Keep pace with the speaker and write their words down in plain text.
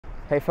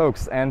Hey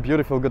folks, and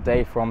beautiful good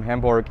day from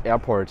Hamburg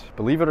airport.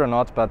 Believe it or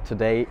not, but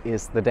today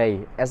is the day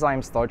as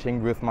I'm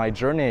starting with my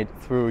journey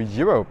through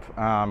Europe,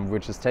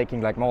 which is taking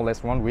like more or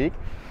less 1 week,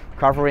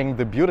 covering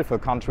the beautiful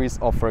countries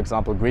of, for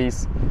example,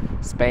 Greece,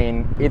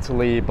 Spain,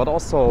 Italy, but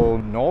also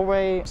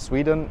Norway,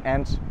 Sweden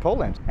and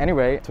Poland.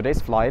 Anyway,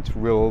 today's flight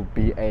will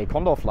be a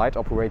Condor flight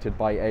operated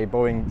by a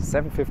Boeing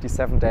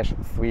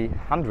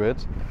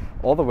 757-300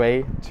 all the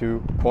way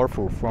to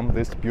Corfu from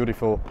this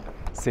beautiful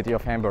city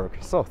of Hamburg.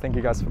 So thank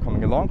you guys for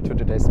coming along to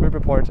today's trip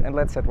report, and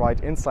let's head right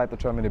inside the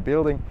terminal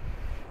building.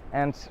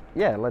 And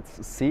yeah,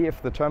 let's see if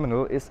the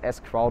terminal is as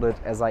crowded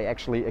as I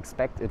actually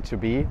expect it to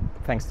be,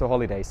 thanks to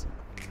holidays.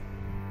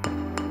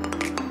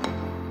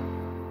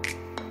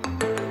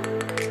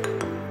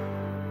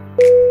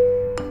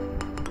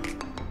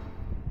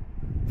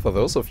 For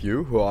those of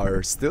you who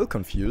are still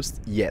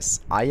confused,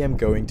 yes, I am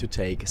going to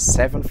take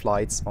 7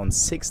 flights on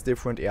 6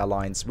 different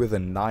airlines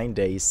within 9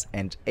 days,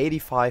 and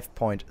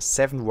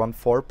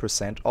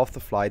 85.714% of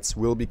the flights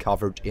will be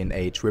covered in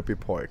a trip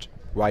report.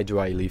 Why do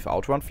I leave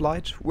out one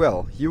flight?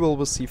 Well, you will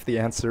receive the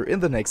answer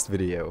in the next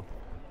video.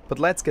 But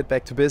let's get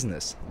back to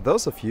business.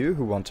 Those of you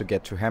who want to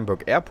get to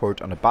Hamburg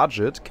airport on a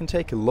budget can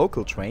take a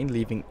local train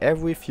leaving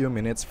every few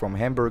minutes from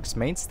Hamburg's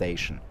main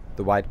station.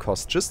 The ride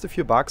costs just a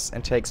few bucks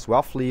and takes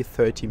roughly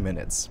 30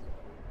 minutes.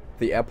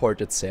 The airport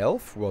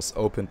itself was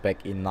opened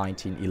back in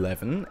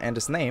 1911 and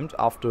is named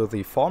after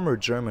the former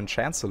German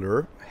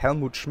Chancellor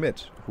Helmut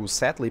Schmidt, who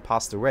sadly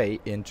passed away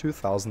in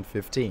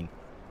 2015.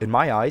 In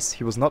my eyes,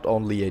 he was not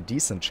only a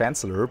decent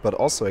chancellor, but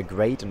also a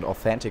great and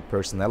authentic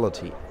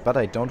personality. But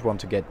I don't want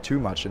to get too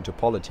much into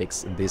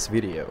politics in this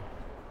video.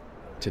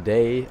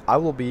 Today I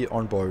will be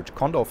on board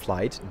Condor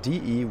flight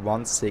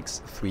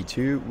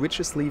DE1632, which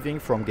is leaving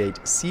from gate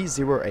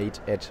C08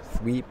 at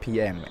 3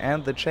 p.m.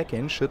 and the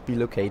check-in should be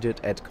located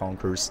at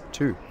Concourse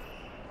 2.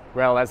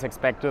 Well, as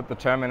expected, the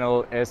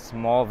terminal is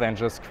more than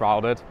just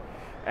crowded,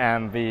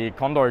 and the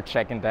Condor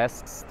check-in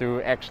desks do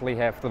actually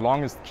have the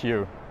longest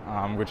queue,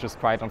 which is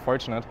quite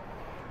unfortunate.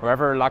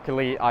 However,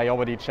 luckily I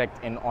already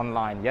checked in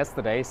online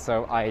yesterday,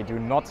 so I do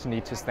not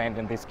need to stand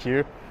in this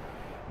queue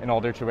in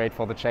order to wait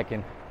for the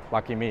check-in.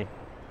 Lucky me.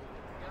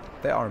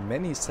 There are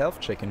many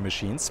self-check-in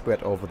machines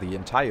spread over the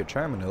entire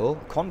terminal.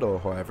 Condor,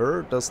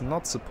 however, does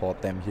not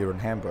support them here in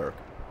Hamburg.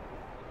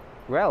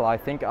 Well, I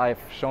think I've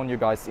shown you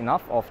guys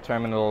enough of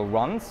Terminal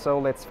 1, so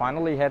let's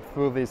finally head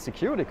through the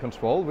security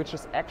control, which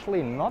is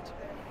actually not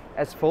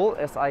as full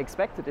as I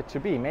expected it to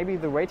be. Maybe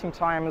the waiting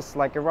time is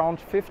like around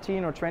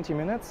 15 or 20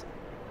 minutes.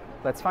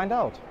 Let's find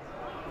out.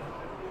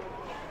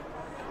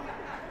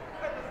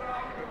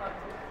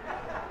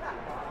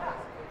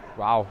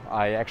 Wow,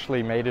 I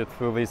actually made it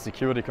through the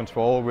security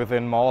control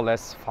within more or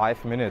less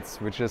 5 minutes,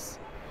 which is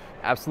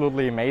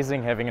absolutely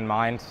amazing, having in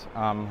mind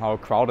how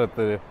crowded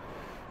the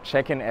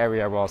check-in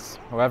area was.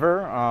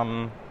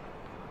 However,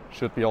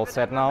 should be all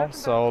set now,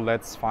 so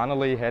let's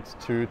finally head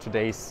to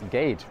today's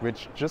gate,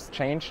 which just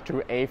changed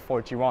to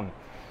A41,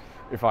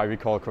 if I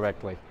recall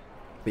correctly.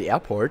 The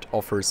airport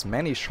offers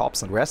many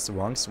shops and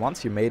restaurants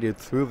once you made it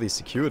through the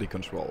security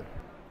control.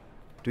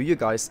 Do you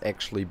guys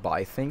actually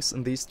buy things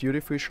in these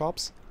duty-free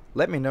shops?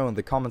 Let me know in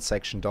the comment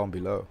section down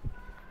below.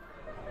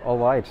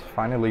 Alright,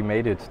 finally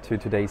made it to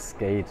today's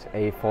gate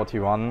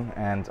A41,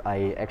 and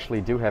I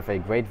actually do have a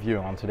great view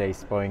on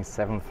today's Boeing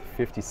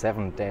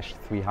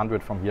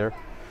 757-300 from here,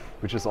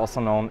 which is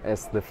also known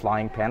as the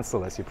Flying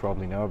Pencil, as you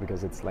probably know,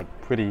 because it's like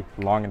pretty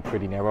long and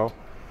pretty narrow.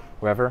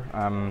 However,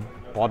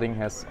 boarding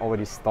has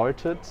already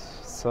started,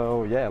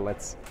 so yeah,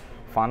 let's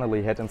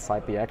finally head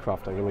inside the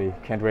aircraft. I really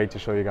can't wait to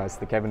show you guys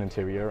the cabin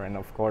interior, and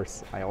of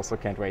course I also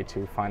can't wait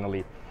to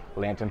finally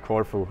land in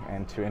Corfu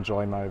and to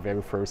enjoy my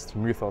very first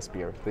Mythos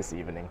beer this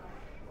evening.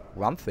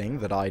 One thing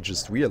that I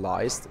just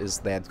realized is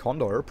that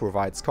Condor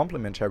provides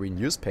complimentary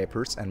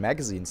newspapers and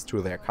magazines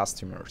to their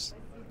customers.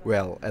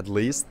 Well, at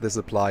least this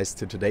applies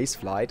to today's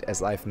flight,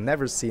 as I've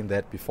never seen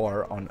that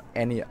before on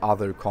any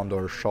other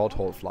Condor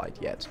short-haul flight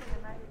yet.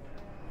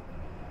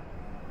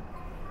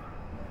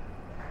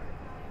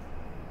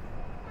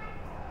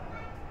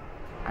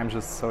 I'm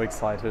just so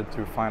excited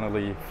to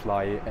finally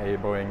fly a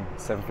Boeing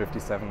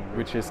 757,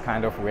 which is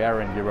kind of rare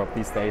in Europe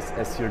these days,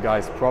 as you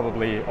guys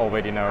probably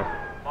already know.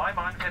 Moin,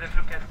 moin, verehrte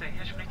Fluggäste,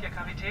 hier spricht Ihr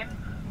Kapitän.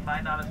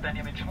 Mein Name ist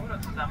Benjamin Schmuhl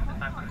und zusammen mit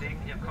meinem Kollegen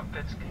hier im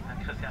Cockpit,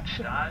 Herrn Christian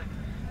Stahl,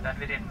 werden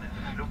wir den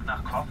Flug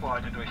nach Corfu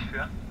heute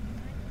durchführen.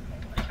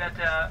 Ich werde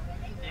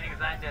derjenige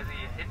sein, der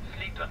Sie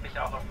hinfliegt und mich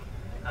auch auf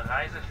dem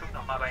Reiseflug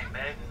nochmal bei Ihnen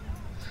melden,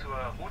 zur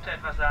Route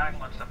etwas sagen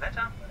und zum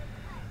Wetter.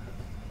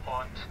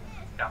 Und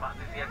ja, machen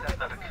Sie sich jetzt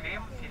erstmal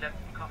bequem, die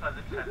letzten Koffer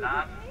sind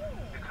verladen,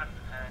 wir können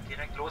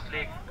direkt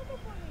loslegen.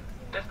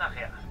 Bis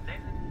nachher.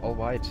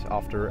 Alright,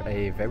 after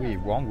a very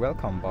warm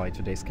welcome by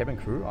today's cabin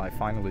crew, I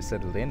finally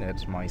settled in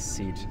at my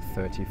seat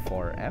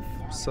 34F,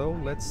 so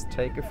let's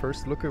take a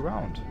first look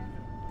around.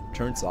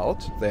 Turns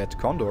out that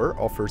Condor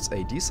offers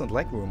a decent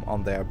legroom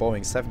on their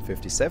Boeing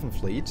 757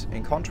 fleet,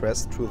 in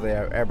contrast to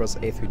their Airbus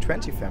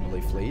A320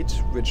 family fleet,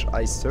 which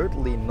I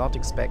certainly not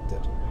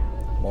expected.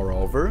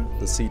 Moreover,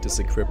 the seat is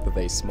equipped with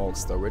a small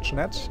storage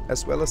net,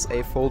 as well as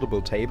a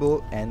foldable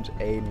table and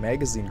a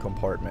magazine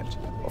compartment.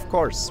 Of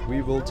course,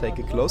 we will take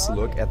a closer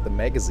look at the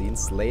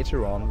magazines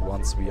later on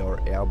once we are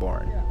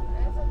airborne.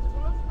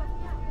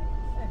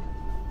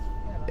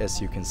 As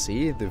you can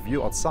see, the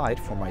view outside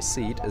from my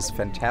seat is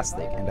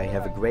fantastic and I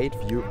have a great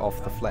view of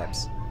the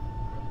flaps.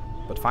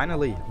 But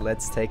finally,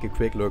 let's take a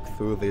quick look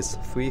through this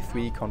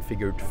 3-3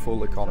 configured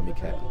full economy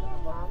cabin.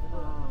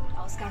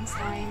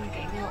 Ausgangsreihen,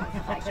 Gänge und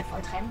Bereiche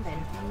von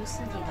Trennwänden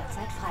müssen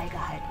jederzeit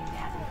freigehalten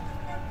werden.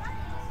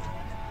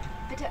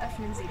 Bitte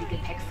öffnen Sie die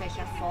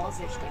Gepäckfächer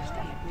vorsichtig,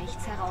 damit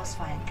nichts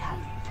herausfallen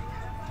kann.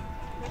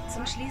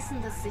 Zum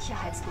Schließen des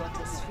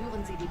Sicherheitsgurtes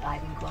führen Sie die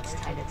beiden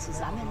Gurtteile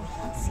zusammen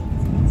und ziehen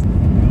Sie sie.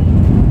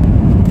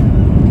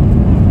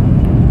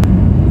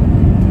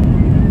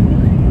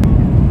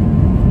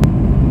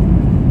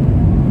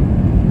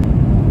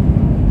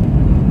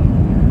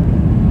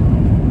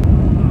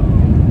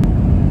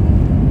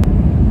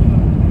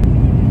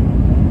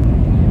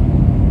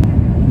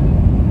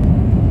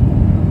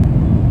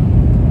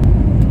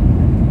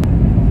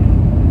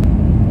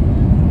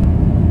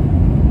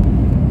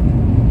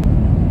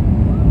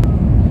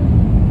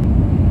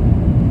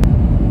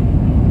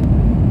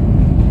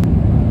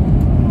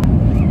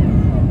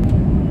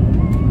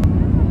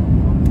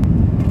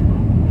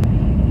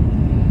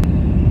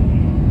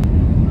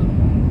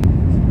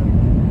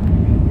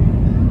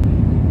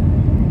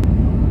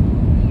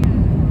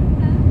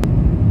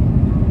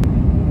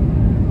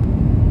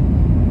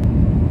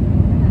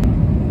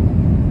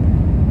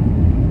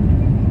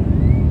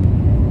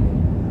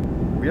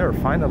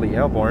 Finally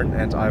airborne,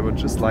 and I would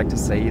just like to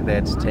say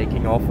that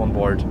taking off on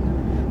board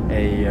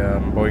a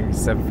Boeing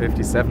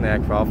 757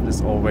 aircraft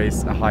is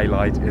always a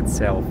highlight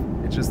itself.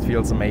 It just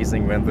feels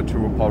amazing when the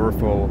two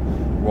powerful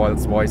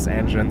Rolls-Royce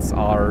engines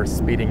are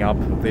speeding up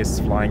this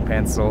flying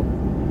pencil.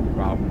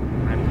 Wow.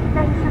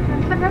 Ladies and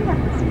gentlemen, at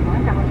this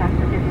point I would like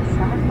to give you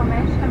some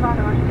information about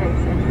our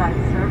today's in-flight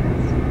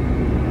service.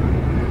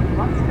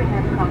 Once we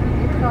have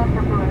completed our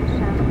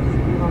preparations,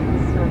 we will be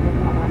serving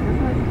our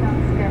business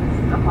class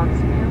guests a hot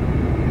meal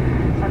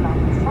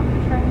along with soft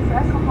drinks,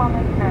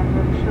 alcoholic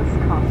beverages,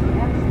 coffee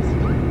and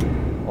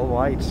tea.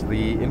 Alright,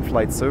 the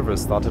in-flight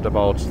service started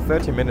about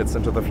 30 minutes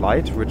into the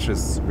flight, which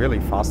is really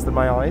fast in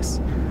my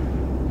eyes.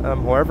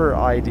 However,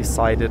 I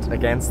decided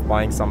against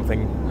buying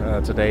something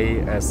today,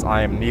 as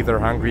I am neither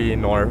hungry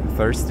nor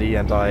thirsty,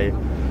 and I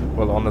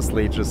will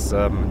honestly just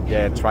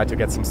try to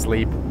get some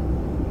sleep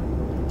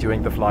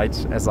during the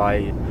flight, as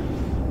I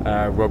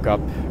woke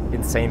up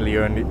insanely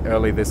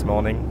early this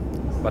morning.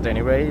 But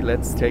anyway,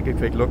 let's take a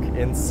quick look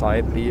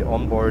inside the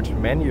onboard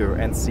menu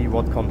and see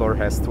what Condor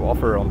has to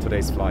offer on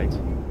today's flight.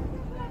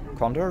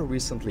 Condor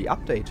recently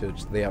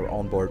updated their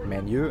onboard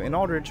menu in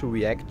order to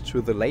react to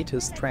the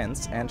latest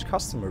trends and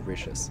customer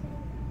wishes.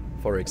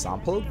 For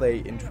example, they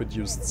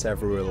introduced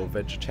several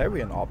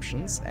vegetarian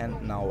options and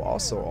now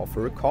also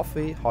offer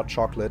coffee, hot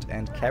chocolate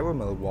and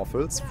caramel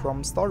waffles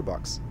from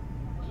Starbucks.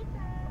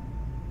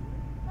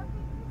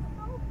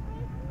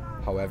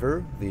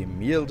 However, the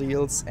meal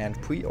deals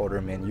and pre-order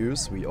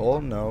menus we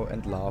all know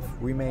and love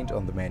remained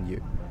on the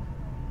menu.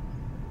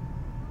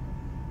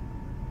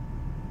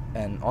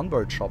 An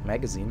onboard shop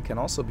magazine can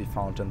also be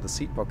found in the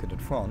seat pocket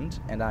at front,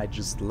 and I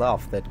just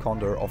love that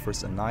Condor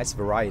offers a nice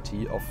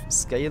variety of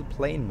scale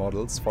plane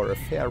models for a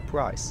fair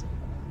price.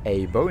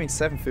 A Boeing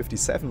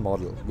 757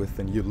 model with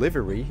the new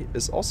livery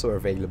is also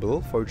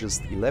available for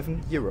just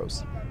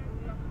 €11.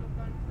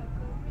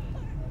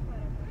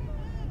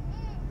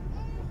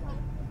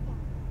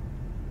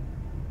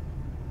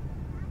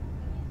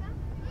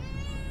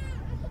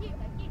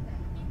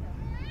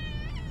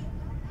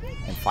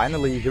 And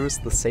finally, here is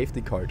the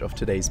safety card of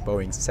today's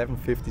Boeing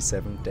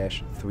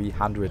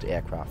 757-300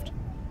 aircraft.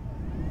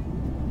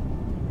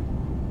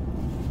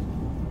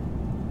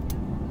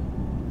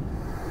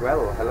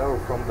 Well, hello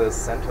from the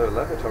center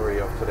lavatory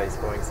of today's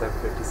Boeing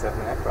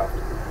 757 aircraft.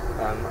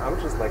 I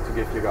would just like to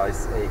give you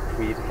guys a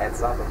quick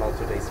heads up about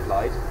today's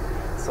flight.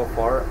 So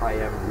far, I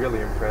am really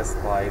impressed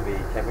by the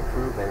cabin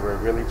crew. They were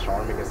really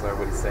charming, as I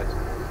already said,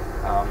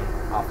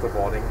 after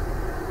boarding.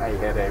 I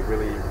had a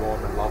really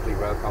warm and lovely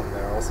welcome.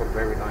 They're also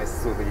very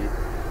nice to the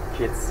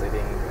kids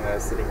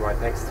sitting right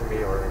next to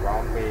me or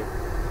around me.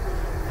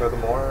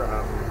 Furthermore,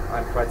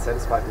 I'm quite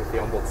satisfied with the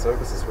onboard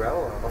service as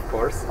well. Of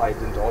course, I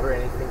didn't order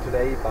anything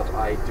today, but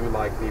I do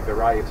like the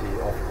variety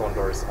of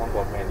Condor's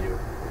onboard menu.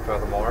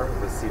 Furthermore,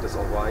 the seat is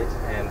all white,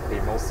 and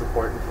the most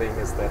important thing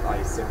is that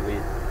I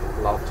simply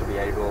love to be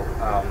able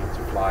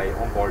to fly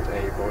onboard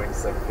a Boeing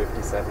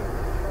 757,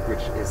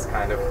 which is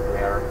kind of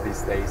rare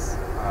these days.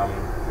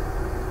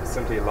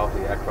 Simply a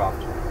lovely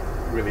aircraft,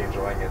 really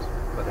enjoying it.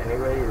 But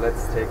anyway,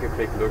 let's take a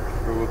quick look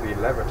through the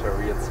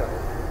lavatory itself.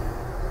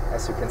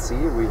 As you can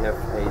see, we have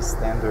a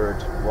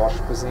standard wash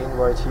basin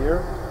right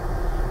here.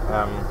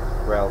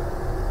 Well,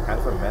 kind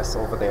of a mess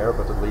over there,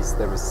 but at least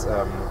there is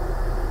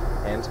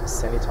hand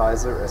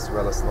sanitizer as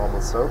well as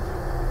normal soap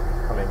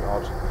coming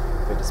out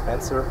the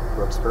dispenser.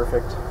 Works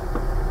perfect.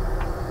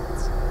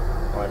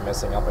 I'm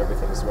messing up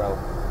everything as well.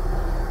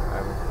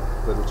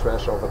 little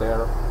trash over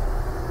there,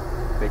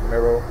 big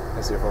mirror,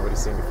 as you've already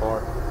seen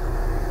before,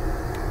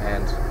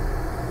 and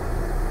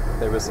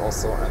there is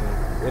also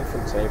an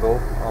infant table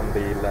on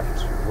the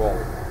left wall.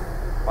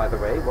 By the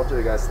way, what do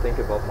you guys think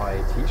about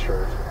my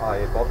t-shirt?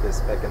 I bought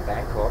this back in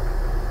Bangkok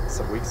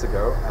some weeks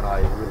ago and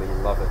I really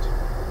love it.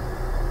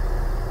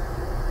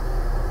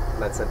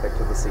 Let's head back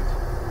to the seat.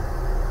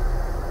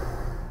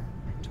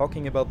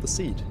 Talking about the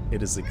seat,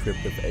 it is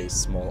equipped with a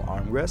small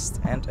armrest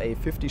and a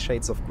 50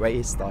 Shades of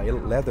Grey style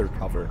leather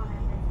cover.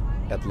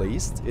 At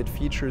least it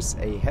features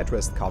a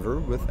headrest cover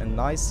with a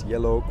nice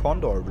yellow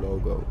Condor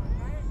logo.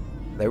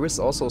 There is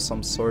also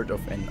some sort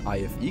of an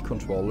IFE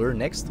controller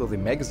next to the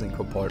magazine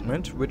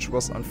compartment, which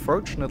was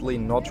unfortunately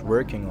not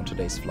working on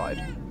today's flight.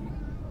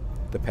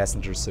 The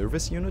passenger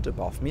service unit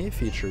above me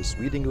features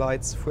reading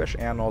lights, fresh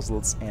air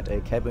nozzles and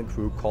a cabin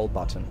crew call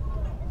button.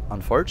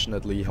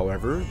 Unfortunately,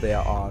 however, there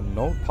are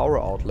no power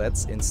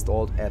outlets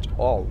installed at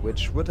all,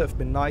 which would have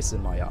been nice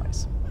in my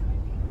eyes.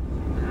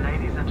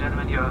 Ladies and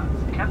gentlemen, your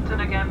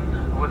captain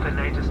again with the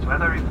latest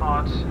weather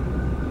report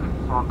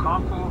for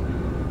Corfu.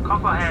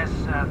 Corfu has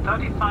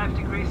 35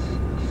 degrees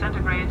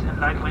centigrade and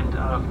light wind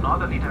out of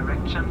northerly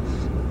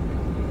directions.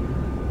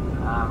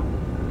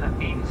 That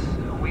means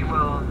we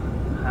will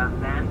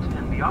land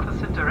in the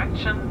opposite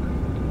direction,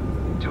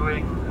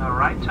 doing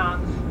right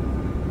turns.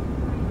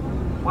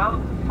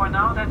 Well, for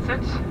now that's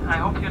it. I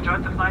hope you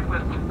enjoyed the flight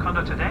with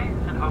Condor today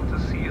and hope to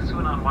see you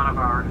soon on one of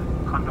our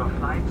Condor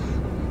flights.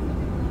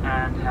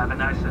 And have a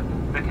nice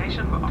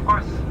vacation, of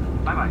course.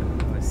 Bye-bye.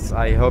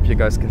 I hope you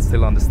guys can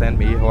still understand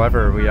me.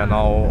 However, we are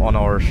now on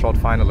our short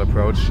final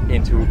approach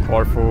into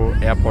Corfu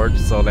airport,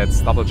 so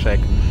let's double check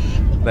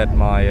that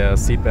my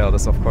seatbelt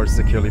is of course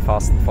securely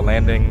fastened for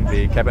landing.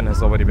 The cabin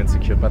has already been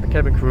secured by the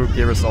cabin crew,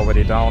 gear is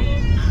already down,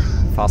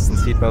 fasten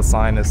seatbelt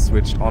sign is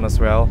switched on as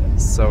well.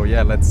 So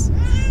yeah, let's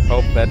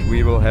hope that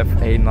we will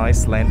have a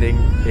nice landing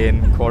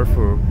in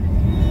Corfu.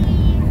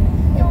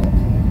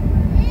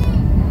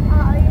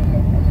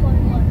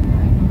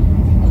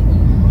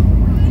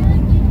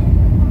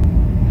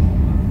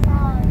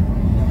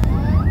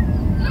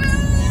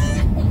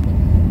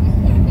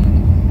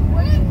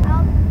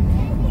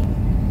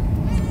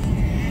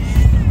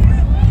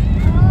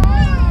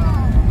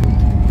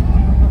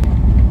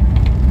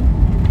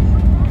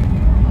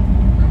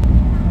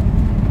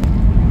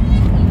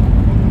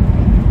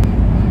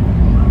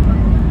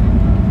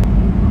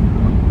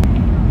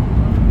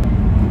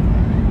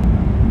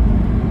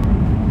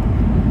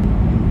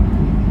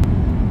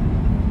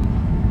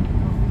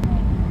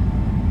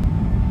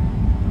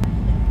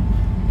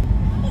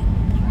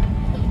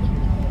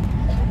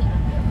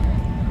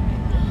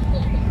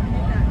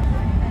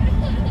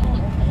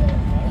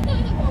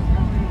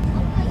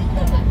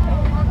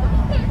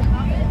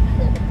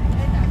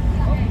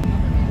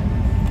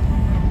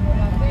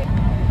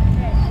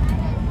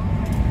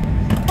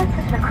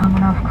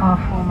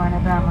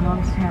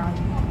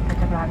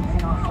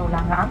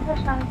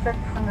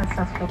 Sitzen, bis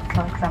das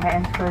Flugzeug seine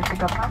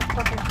endgültige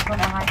Parkposition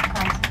erreicht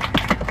hat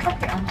und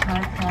die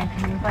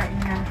Anschaltzeiten über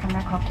Ihnen von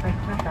der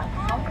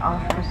Cockpit-Besatzung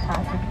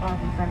ausgeschaltet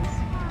worden sind.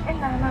 Im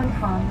Namen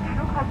von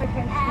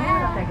Flugkapitän Schmier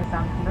und der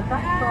gesamten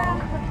Besatzung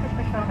möchte ich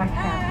mich recht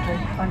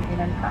herzlich von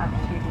Ihnen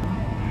verabschieden.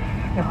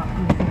 Wir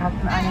hoffen, Sie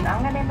hatten einen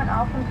angenehmen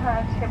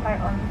Aufenthalt hier bei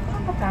uns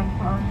und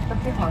bedanken uns, dass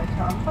Sie heute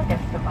unsere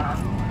Gäste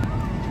waren.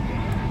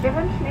 Wir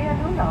wünschen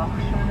Ihnen nun noch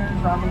schöne,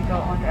 sonnige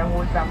und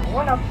erholsame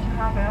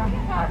Urlaubstage.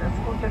 Alles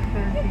Gute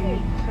für Sie.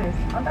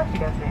 Tschüss und auf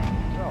Wiedersehen.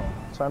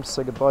 Time to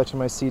say goodbye to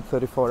my seat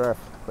 34F.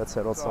 Let's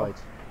head outside.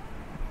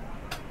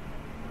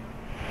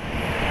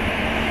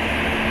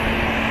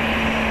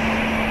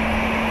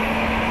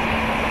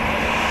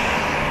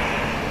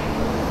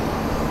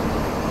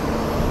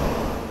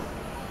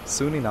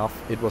 Soon enough,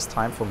 it was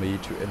time for me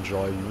to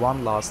enjoy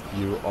one last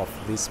view of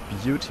this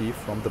beauty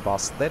from the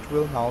bus that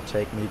will now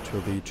take me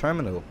to the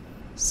terminal.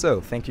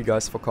 So, thank you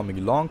guys for coming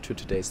along to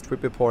today's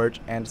trip report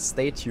and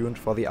stay tuned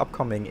for the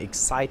upcoming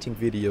exciting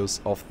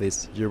videos of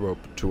this Europe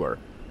tour.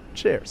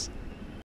 Cheers!